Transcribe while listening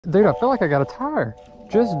Dude, I feel like I got a tire.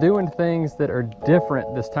 Just doing things that are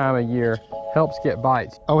different this time of year helps get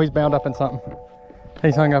bites. Oh, he's bound up in something.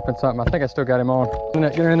 He's hung up in something. I think I still got him on.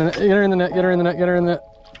 Get her in the net, get her in the net, get her in the net, get her in the net.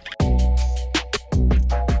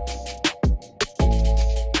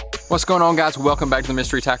 What's going on, guys? Welcome back to the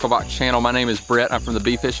Mystery Tackle Box channel. My name is Brett. I'm from the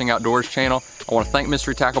Bee Fishing Outdoors channel. I want to thank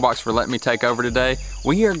Mystery Tackle Box for letting me take over today.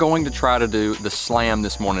 We are going to try to do the slam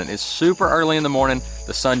this morning. It's super early in the morning.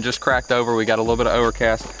 The sun just cracked over. We got a little bit of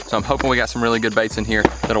overcast, so I'm hoping we got some really good baits in here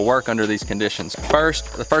that'll work under these conditions.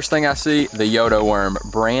 The first thing I see, the Yodo worm.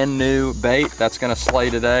 Brand new bait. That's gonna slay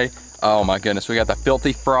today. Oh my goodness, we got the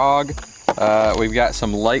𝗙𝗵𝗹𝗶𝗹. We've got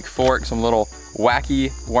some lake fork, some little wacky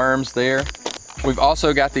worms there. We've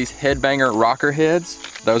also got these headbanger rocker heads.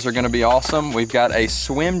 Those are gonna be awesome. We've got a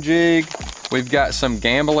swim jig. We've got some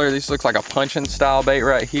gambler. This looks like a punching style bait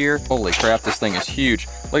right here. Holy crap, this thing is huge.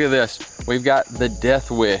 Look at this. We've got the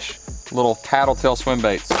𝗙𝗻𝗋𝗶𝗹, little tattletale swim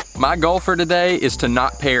baits. My goal for today is to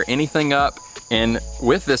not pair anything up, and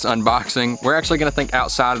with this unboxing, we're actually gonna think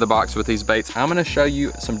outside of the box with these baits. I'm gonna show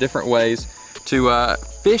you some different ways to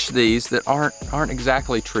fish these that aren't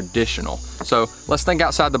exactly traditional. So let's think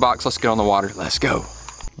outside the box. Let's get on the water. Let's go.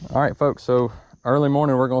 All right, folks, so early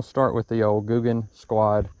morning, we're gonna start with the old Googan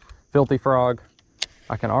Squad Filthy Frog.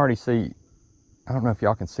 I can already see, I don't know if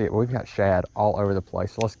y'all can see it, but we've got shad all over the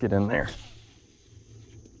place. So let's get in there.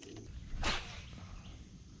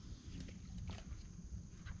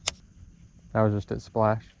 That was just at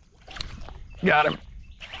splash. Got him.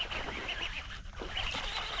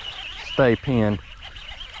 Stay pinned.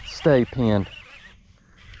 Stay pinned.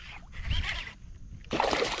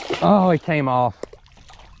 Oh, he came off.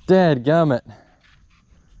 Dead gummit.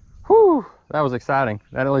 Whew, that was exciting.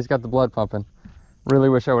 That at least got the blood pumping. Really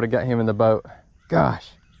wish I would have got him in the boat.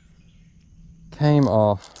 Gosh. Came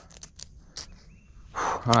off.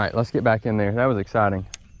 All right, let's get back in there. That was exciting.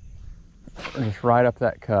 Just right up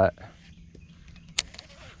that cut.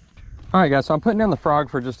 All right, guys, so I'm putting down the frog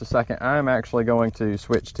for just a second. I'm actually going to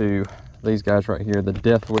switch to these guys right here, the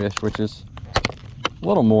𝗙𝗻𝗋𝗶𝗹, which is a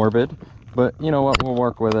little morbid, but you know what, we'll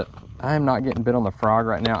work with it. I'm not getting bit on the frog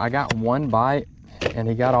right now. I got one bite and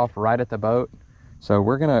he got off right at the boat. So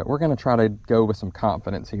we're gonna try to go with some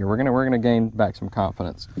confidence here. We're gonna gain back some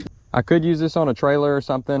confidence. I could use this on a trailer or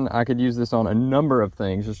something. I could use this on a number of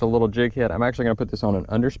things, just a little jig head. I'm actually gonna put this on an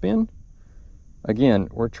underspin. Again,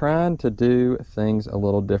 we're trying to do things a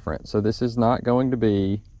little different. So this is not going to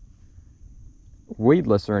be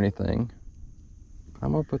weedless or anything.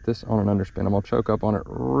 I'm gonna put this on an underspin. I'm gonna choke up on it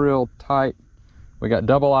real tight. We got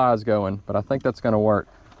double eyes going, but I think that's gonna work.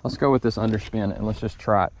 Let's go with this underspin and let's just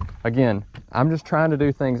try it. Again, I'm just trying to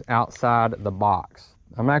do things outside the box.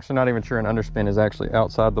 I'm actually not even sure an underspin is actually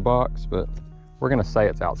outside the box, but we're gonna say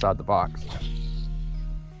it's outside the box.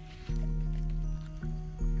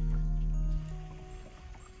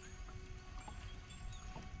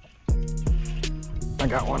 I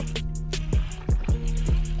got one.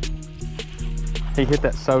 He hit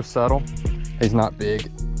that so subtle. He's not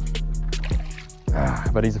big,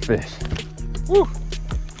 but he's a fish. Woo!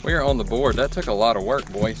 We are on the board. That took a lot of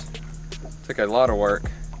work, boys. Took a lot of work.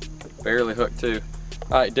 Barely hooked too.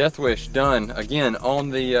 All right, 𝗙𝗻𝗋𝗶𝗹 done. Again, on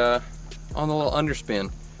the little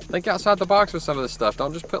underspin. Think outside the box with some of this stuff.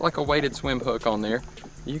 Don't just put like a weighted swim hook on there.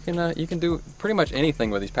 You can do pretty much anything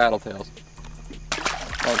with these paddle tails.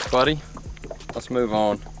 Thanks, buddy. Let's move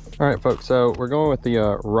on. All right, folks, so we're going with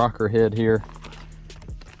the rocker head here.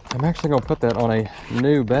 I'm actually gonna put that on a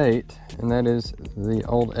new bait, and that is the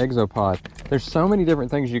old 𝗙𝗻𝗋𝗶𝗹. There's so many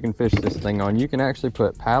different things you can fish this thing on. You can actually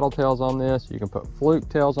put paddle tails on this. You can put fluke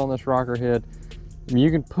tails on this rocker head. I mean,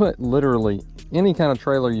 you can put literally any kind of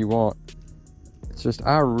trailer you want. It's just,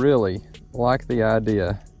 I really like the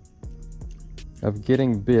idea of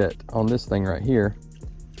getting bit on this thing right here.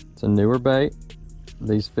 It's a newer bait.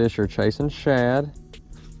 These fish are chasing shad.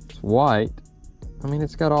 It's white. I mean,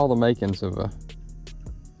 it's got all the makings of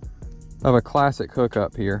a classic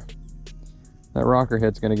hookup here. That rocker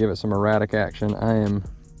head's gonna give it some erratic action. I am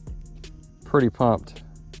pretty pumped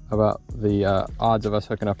about the odds of us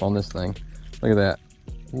hooking up on this thing. Look at that.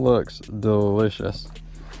 Looks delicious.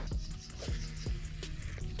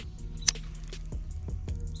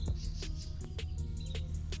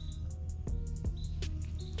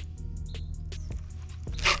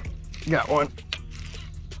 Got one.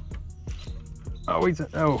 Oh,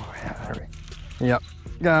 yep,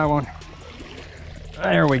 got one.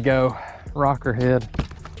 There we go. Rocker head.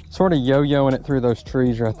 Sort of yo-yoing it through those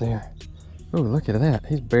trees right there. Oh, look at that.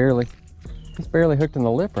 He's barely hooked in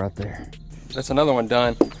the lip right there. That's another one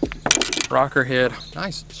done. Rocker head.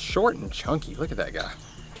 Nice, short and chunky. Look at that guy.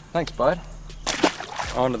 Thanks, bud.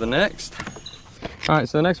 On to the next. All right,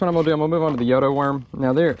 so the next one I'm gonna do, I'm gonna move on to the Yodo worm.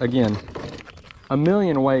 Now there, again, a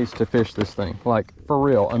million ways to fish this thing, like for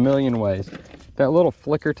real, a million ways. That little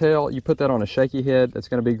flicker tail, you put that on a shaky head, that's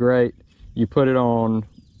gonna be great. You put it on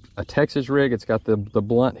a Texas rig, it's got the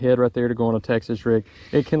blunt head right there to go on a Texas rig.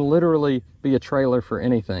 It can literally be a trailer for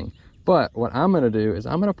anything. But what I'm gonna do is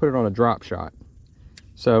I'm gonna put it on a drop shot.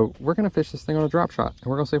 So we're gonna fish this thing on a drop shot and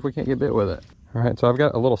we're gonna see if we can't get bit with it. All right, so I've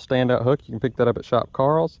got a little standout hook. You can pick that up at Shop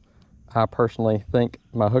Carl's. I personally think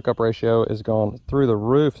my hookup ratio is gone through the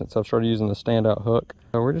roof since I've started using the standout hook.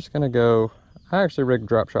 So we're just gonna go, I actually rig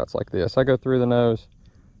drop shots like this. I go through the nose,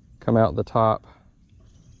 come out the top,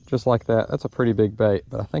 just like that. That's a pretty big bait,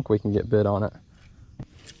 but I think we can get bit on it.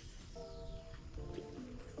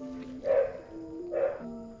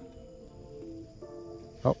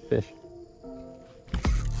 Oh, fish.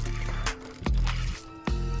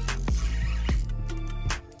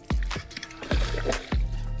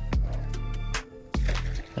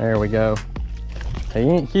 There we go. He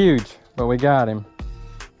ain't huge, but we got him.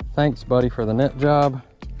 Thanks, buddy, for the net job.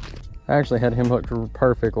 I actually had him hooked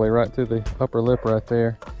perfectly right through the upper lip right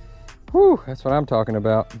there. Whew, that's what I'm talking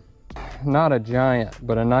about. Not a giant,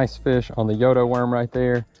 but a nice fish on the Yodo worm right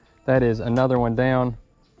there. That is another one down.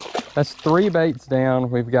 That's 3 baits down.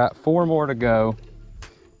 We've got 4 more to go.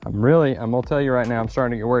 I'm gonna tell you right now, I'm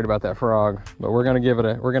starting to get worried about that frog, but we're gonna give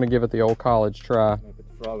it the old college try. Put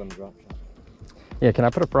the frog on the drop shot. Yeah, can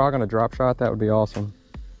I put a frog on a drop shot? That would be awesome.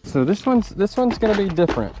 So this one's gonna be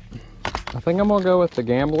different. I think I'm gonna go with the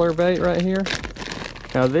gambler bait right here.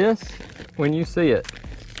 Now this, when you see it,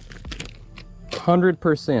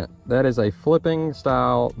 100%, that is a flipping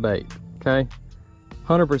style bait, okay?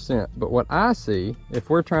 100%, but what I see, if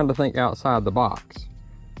we're trying to think outside the box,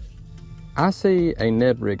 I see a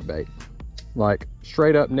Ned rig bait, like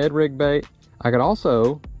straight up Ned rig bait. I could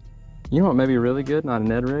also, you know what may be really good, not a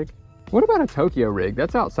Ned rig? What about a Tokyo rig?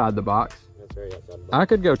 That's outside the box. That's very outside the box. I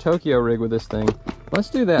could go Tokyo rig with this thing. Let's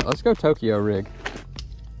do that. Let's go Tokyo rig.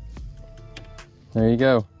 There you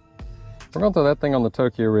go. We're gonna throw that thing on the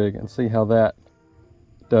Tokyo rig and see how that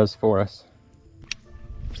does for us.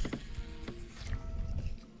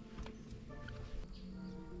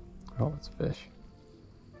 Oh, it's a fish.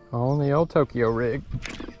 On the old Tokyo rig.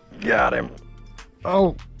 Got him.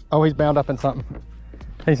 Oh, he's bound up in something.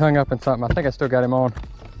 He's hung up in something. I think I still got him on.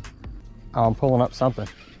 Oh, I'm pulling up something.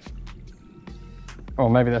 Oh,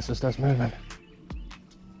 maybe that's just us moving.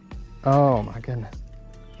 Oh my goodness.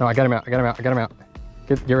 No, I got him out, I got him out, I got him out.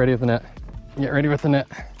 Get ready with the net. Get ready with the net.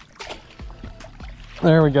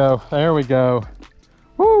 There we go, there we go.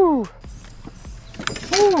 Woo!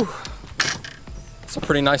 Woo! That's a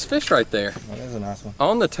pretty nice fish right there. That is a nice one.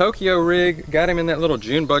 On the Tokyo rig, got him in that little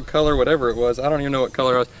June bug color, whatever it was. I don't even know what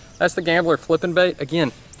color it was. That's the gambler flipping bait.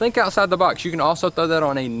 Again, think outside the box. You can also throw that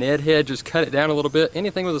on a Ned head, just cut it down a little bit.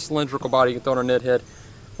 Anything with a cylindrical body, you can throw it on a Ned head.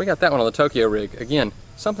 We got that one on the Tokyo rig. Again,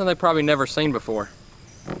 something they've probably never seen before.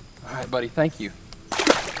 All right, buddy, thank you.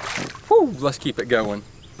 Whew, let's keep it going.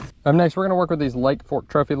 Up next, we're gonna work with these Lake Fork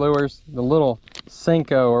trophy lures, the little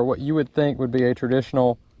𝗙𝗹𝗶𝗹, or what you would think would be a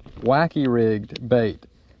traditional wacky rigged bait.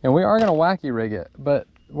 And we are gonna wacky rig it, but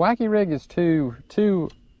wacky rig is too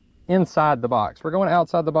inside the box. We're going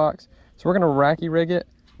outside the box, so we're gonna wacky rig it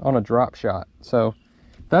on a drop shot. So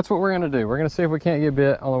that's what we're gonna do. We're gonna see if we can't get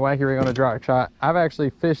bit on the wacky rig on a drop shot. I've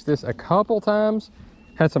actually fished this a couple times,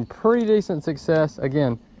 had some pretty decent success.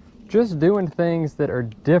 Again, just doing things that are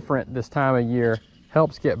different this time of year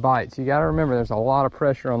helps get bites. You gotta remember there's a lot of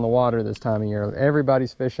pressure on the water this time of year.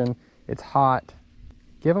 Everybody's fishing, it's hot.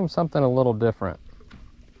 Give them something a little different.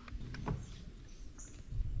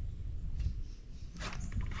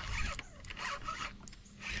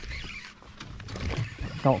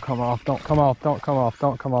 Don't come off, don't come off, don't come off,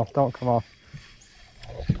 don't come off, don't come off.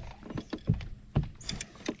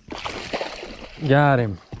 Got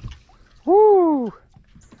him. Woo!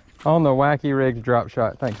 On the wacky rigged drop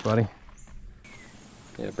shot. Thanks, buddy.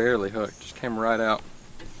 Yeah, barely hooked, just came right out.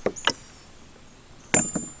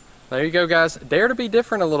 There you go, guys. Dare to be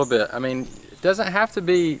different a little bit. I mean, it doesn't have to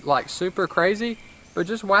be like super crazy, but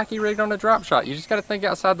just wacky rigged on a drop shot. You just got to think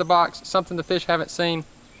outside the box, something the fish haven't seen.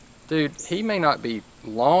 Dude, he may not be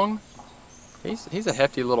long. He's a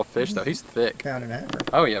hefty little fish though. He's thick. Pound and a half.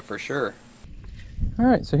 Oh yeah, for sure. All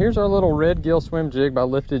right, so here's our little red gill swim jig by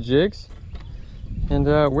Lifted Jigs. And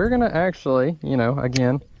we're gonna actually, you know,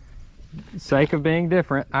 again, sake of being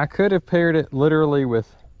different, I could have paired it literally with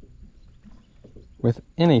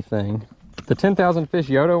anything. The 10,000 fish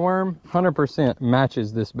Yodo worm 100%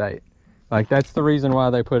 matches this bait. Like, that's the reason why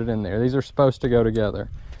they put it in there. These are supposed to go together.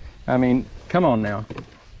 I mean, come on now.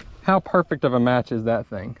 How perfect of a match is that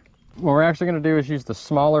thing? what we're actually going to do is use the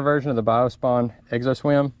smaller version of the BioSpawn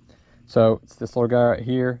𝗙𝗀𝗋. So it's this little guy right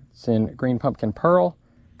here. It's in green pumpkin pearl.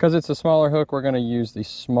 Because it's a smaller hook, we're going to use the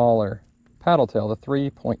smaller paddle tail, the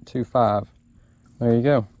 3.25. There you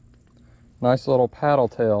go. Nice little paddle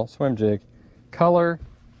tail swim jig. Color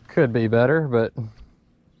could be better, but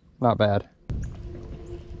not bad.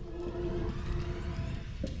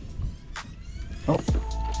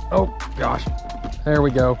 Oh gosh. There we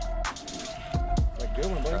go.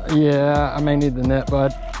 Yeah, I may need the net,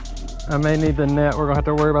 bud. I may need the net. We're gonna have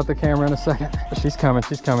to worry about the camera in a second. She's coming,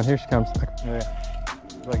 she's coming. Here she comes. Yeah.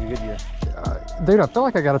 Like a good year. Dude, I feel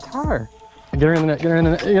like I got a tire. Get her in the net, get her in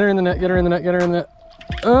the net, get her in the net, get her in the net, get her in the net.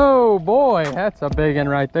 Oh boy, that's a big one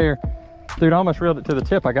right there. Dude, I almost reeled it to the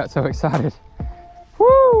tip. I got so excited.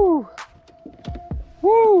 Woo!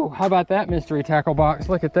 Woo! How about that mystery tackle box?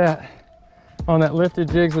 Look at that. On that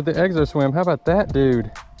lifted jigs with the 𝗙𝗀𝗋. How about that,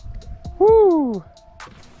 dude? Woo!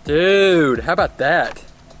 Dude, how about that?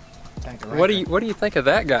 What do you think of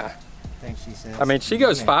that guy? I think she says. I mean, she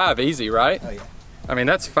goes 5 easy, right? Oh yeah. I mean,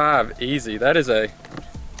 that's 5 easy. That is a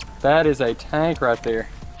tank right there.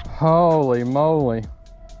 Holy moly.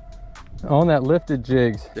 On that lifted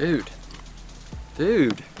jigs.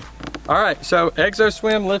 Dude. All right, so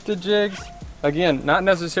𝗙𝗀𝗋 lifted jigs. Again, not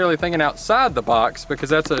necessarily thinking outside the box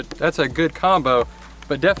because that's a good combo,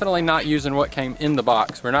 but definitely not using what came in the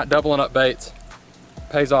box. We're not doubling up baits.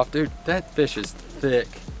 Pays off. Dude, that fish is thick.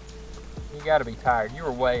 You gotta be tired. You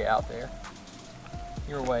were way out there.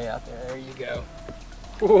 You were way out there. There you go.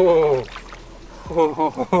 Whoa.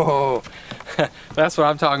 Whoa. That's what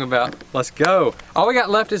I'm talking about. Let's go. All we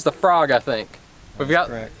got left is the frog, I think.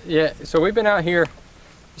 Correct. Yeah, so we've been out here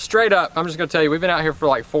straight up. I'm just gonna tell you, we've been out here for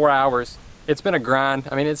like 4 hours. It's been a grind.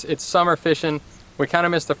 I mean, it's summer fishing. We kind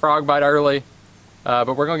of missed the frog bite early,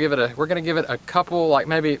 but we're gonna give it a couple, like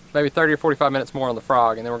maybe 30 or 45 minutes more on the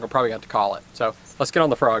frog, and then we're gonna probably have to call it. So let's get on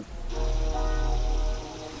the frog.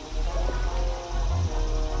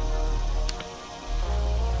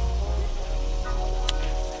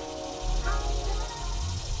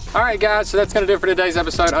 All right, guys, so that's gonna do it for today's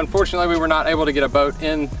episode. Unfortunately, we were not able to get a boat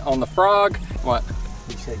in on the frog. What?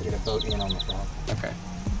 You said get a boat in on the frog. Okay,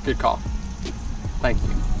 good call. Thank you.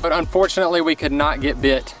 But unfortunately, we could not get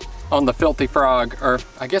bit on the filthy frog, or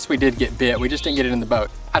I guess we did get bit, we just didn't get it in the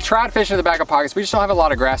boat. I tried fishing in the back of pockets. We just don't have a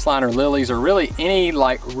lot of grass line or lilies or really any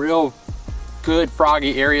like real good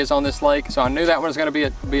froggy areas on this lake. So I knew that one was gonna be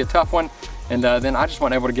a tough one. And then I just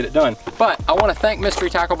wasn't able to get it done. But I want to thank Mystery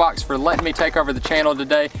Tackle Box for letting me take over the channel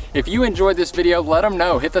today. If you enjoyed this video, let them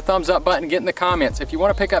know. Hit the thumbs up button, get in the comments. If you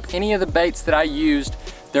want to pick up any of the baits that I used,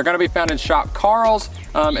 they're going to be found in Shop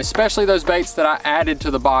𝗙𝗲𝗋, especially those baits that I added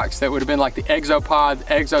to the box that would have been like the 𝗙𝗀𝗋,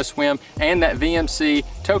 𝗙𝗀𝗋𝗶, and that VMC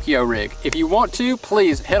Tokyo rig. If you want to,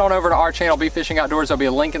 please head on over to our channel, Beef Fishing Outdoors. There'll be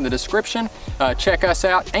a link in the description. Check us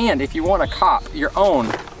out. And if you want to cop your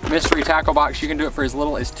own mystery tackle box, you can do it for as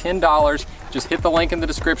little as $10. Just hit the link in the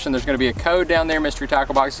description. There's going to be a code down there. Mystery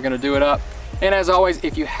Tackle Box is going to do it up. And as always,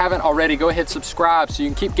 if you haven't already, go ahead and subscribe so you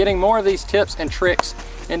can keep getting more of these tips and tricks.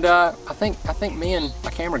 And I think me and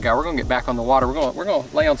my camera guy, we're gonna get back on the water. We're gonna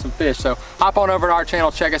lay on some fish. So hop on over to our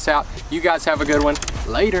channel, check us out. You guys have a good one.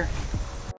 Later.